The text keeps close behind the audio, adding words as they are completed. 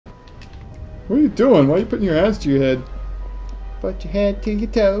What are you doing? Why are you putting your hands to your head? Put your head to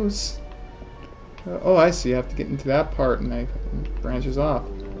your toes. Oh, I see. I have to get into that part and it branches off.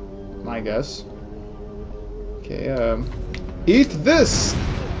 My guess. Okay, eat this!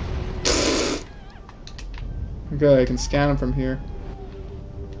 Okay, I can scan him from here.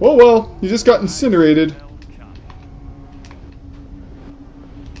 Oh well, you just got incinerated.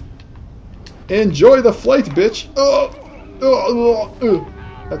 Enjoy the flight, bitch!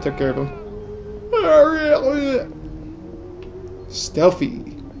 That took care of him.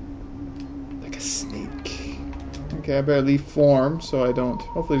 Stealthy. Like a snake. Okay, I better leave form so I don't...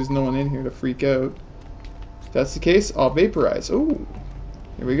 Hopefully there's no one in here to freak out. If that's the case, I'll vaporize. Ooh.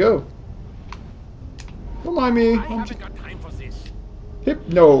 Here we go. Don't mind me. I haven't got time for this.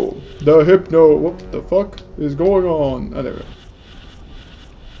 Hypno. The hypno. What the fuck is going on? Oh, there we go.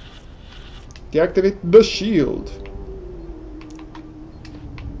 Deactivate the shield.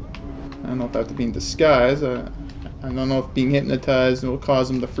 I don't know if I have to be in disguise. I don't know if being hypnotized will cause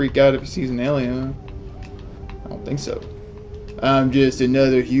him to freak out if he sees an alien. I don't think so. I'm just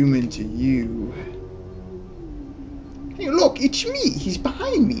another human to you. Hey, look, it's me. He's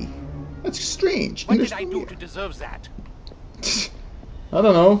behind me. That's strange. What did I do to deserve that? I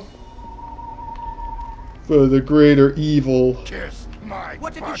don't know. For the greater evil. Kiss my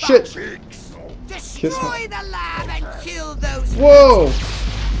What did you Shit. Destroy the lab and kill those. Whoa!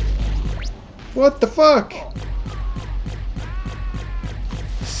 What the fuck?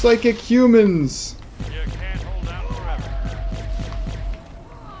 Psychic humans. You can't hold out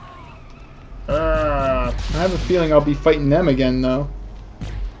forever. I have a feeling I'll be fighting them again, though.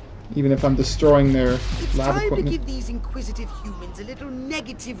 Even if I'm destroying their It's lab time equipment. to give these inquisitive humans a little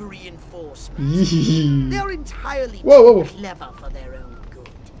negative reinforcement. They're entirely Whoa. too clever for their own good.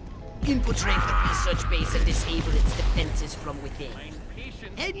 Infiltrate the research base and disable its defenses from within.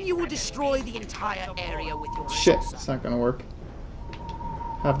 Then you will destroy the entire area with your Shit, saucer. it's not gonna work.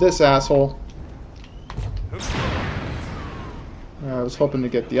 Have this asshole. I was hoping to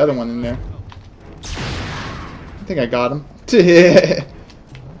get the other one in there. I think I got him.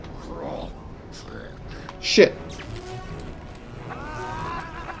 Shit.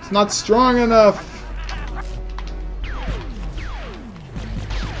 It's not strong enough.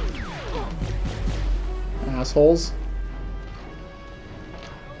 Assholes.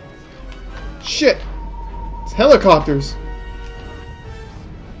 Shit. It's helicopters.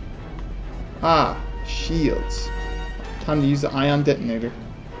 Ah, shields. Time to use the ion detonator.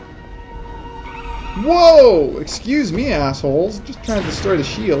 Whoa! Excuse me, assholes. Just trying to destroy the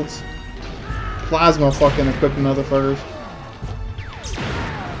shields. Plasma fucking equipped motherfuckers.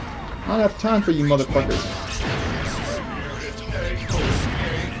 I don't have time for you motherfuckers.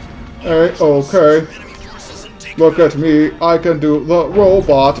 Hey, okay. Look at me. I can do the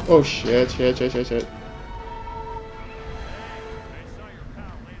robot. Oh shit.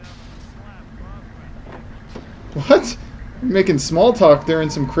 What? You're making small talk there in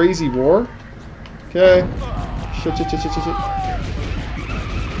some crazy war? Okay. Shit.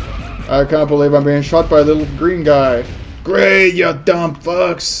 I can't believe I'm being shot by a little green guy. Great, you dumb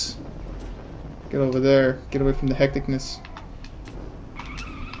fucks! Get over there. Get away from the hecticness.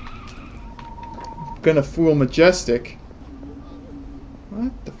 I'm gonna fool Majestic.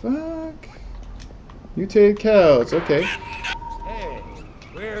 What the fuck? Mutated cows, okay. Hey,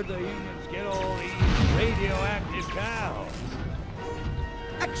 where'd the humans get all these radioactive cows?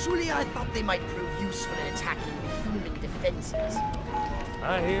 Actually, I thought they might prove useful in attacking human defenses.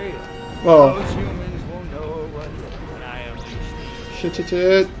 I hear you. Whoa. Those humans won't know what when I unleash them.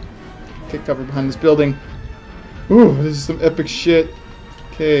 Shit. Take cover behind this building. Ooh, this is some epic shit.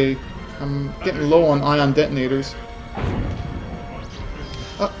 Okay, I'm getting low on ion detonators.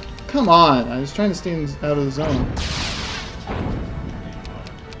 Oh, come on. I was trying to stay out of the zone.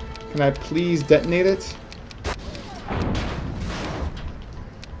 Can I please detonate it?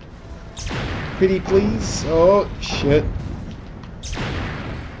 Pretty please? Oh, shit.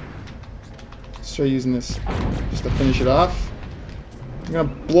 Let's try using this just to finish it off. You're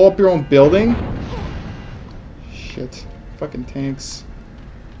gonna blow up your own building? Shit. Fucking tanks.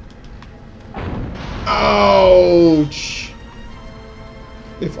 Ouch!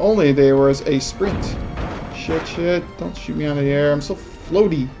 If only there was a sprint. Shit. Don't shoot me out of the air. I'm so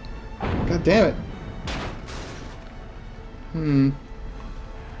floaty. God damn it.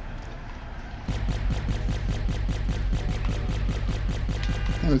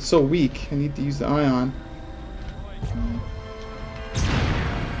 Damn, it's so weak. I need to use the ion.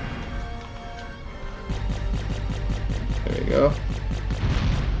 There you go.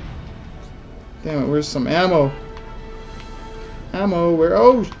 Damn it, where's some ammo? Ammo, where?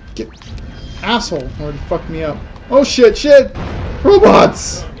 Oh, get. asshole already fucked me up. Oh shit, shit!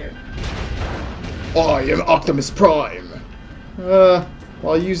 Robots! I am Optimus Prime. Well,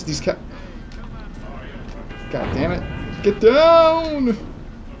 I'll use these God damn it. Get down!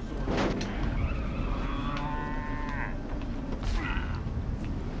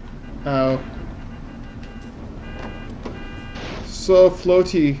 Oh. So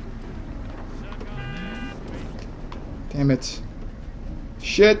floaty. Damn it.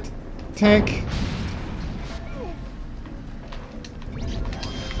 Shit. Tank.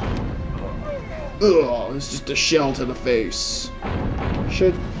 Ugh, it's just a shell to the face.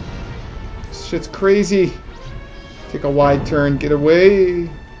 Shit. This shit's crazy. Take a wide turn, get away.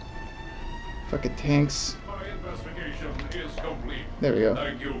 Fucking tanks. There we go.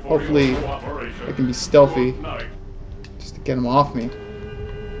 Hopefully I can be stealthy. Just to get them off me.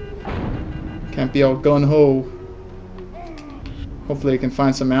 Can't be all gun-ho. Hopefully I can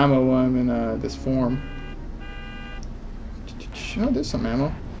find some ammo while I'm in this form. Oh, there's some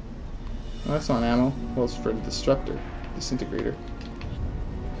ammo. Oh, that's not ammo. Well, it's for the disruptor. Disintegrator.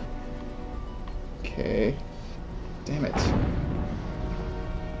 Okay. Damn it.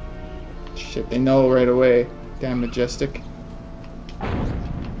 Shit, they know right away. Damn Majestic.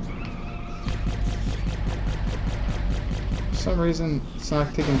 For some reason, it's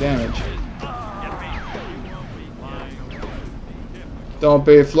not taking damage. Don't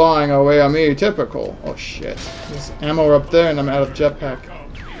be flying away on me, typical. Oh shit. There's ammo up there and I'm out of jetpack.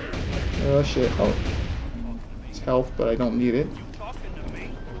 Oh shit. Oh. It's health, but I don't need it.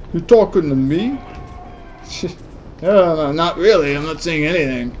 You talking to me? No, not really. I'm not saying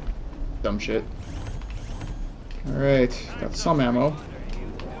anything. Dumb shit. Alright. Got some ammo.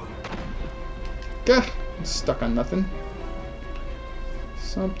 Gah! I'm stuck on nothing.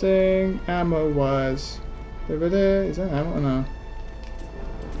 Something ammo-wise. Over there. Is that ammo? No.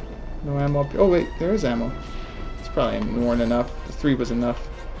 No ammo up here. Oh wait, there is ammo. It's probably more than enough. The 3 was enough.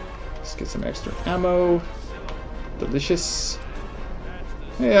 Let's get some extra ammo. Delicious.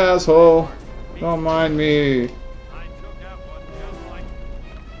 Hey asshole. Don't mind me.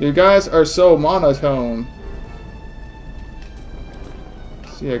 You guys are so monotone.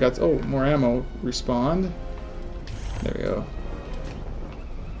 See, I got... Oh, more ammo. Respawn. There we go.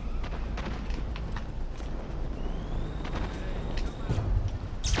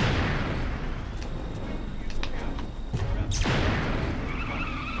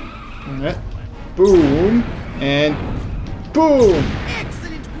 Alright. Boom. And boom!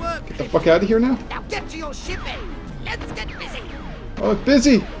 Excellent work! Get the fuck out of here now. Now get to your shipping! Let's get busy! Oh, it's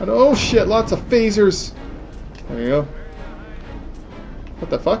busy! Oh shit, lots of phasers. There we go.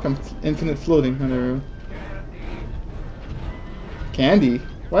 What the fuck? I'm infinite floating. Oh, there we go. Candy?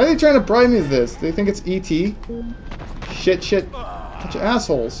 Why are they trying to bribe me with this? They think it's E.T.? Shit, shit. Bunch of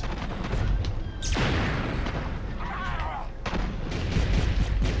assholes.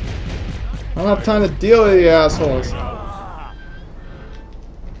 I don't have time to deal with you assholes.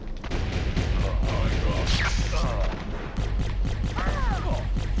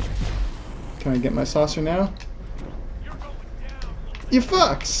 Can I get my saucer now? You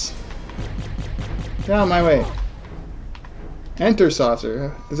fucks! Get out of my way. Enter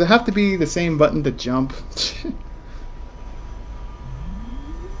saucer. Does it have to be the same button to jump?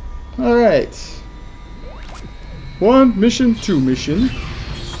 Alright. 1 mission, 2 mission.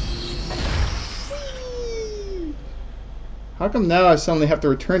 How come now I suddenly have to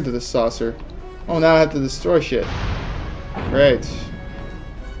return to the saucer? Oh, now I have to destroy shit. Great.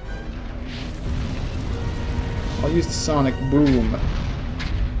 I'll use the sonic boom.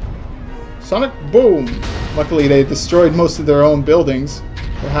 Sonic boom! Luckily they destroyed most of their own buildings.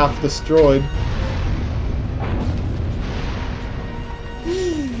 They're half destroyed.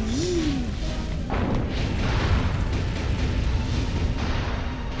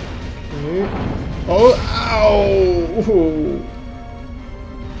 Okay. Oh, ow! Ooh.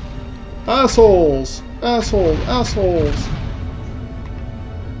 Assholes! Assholes! Assholes!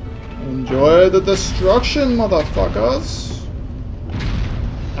 Enjoy the destruction, motherfuckers!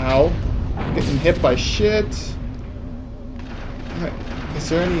 Ow. Getting hit by shit. Is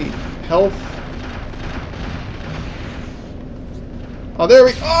there any health? Oh, there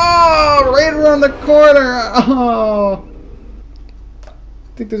we go! Oh! Right around the corner! Oh!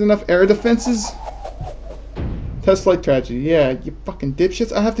 Think there's enough air defenses? Test flight tragedy. Yeah, you fucking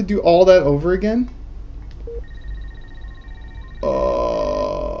dipshits. I have to do all that over again?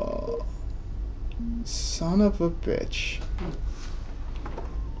 Son of a bitch.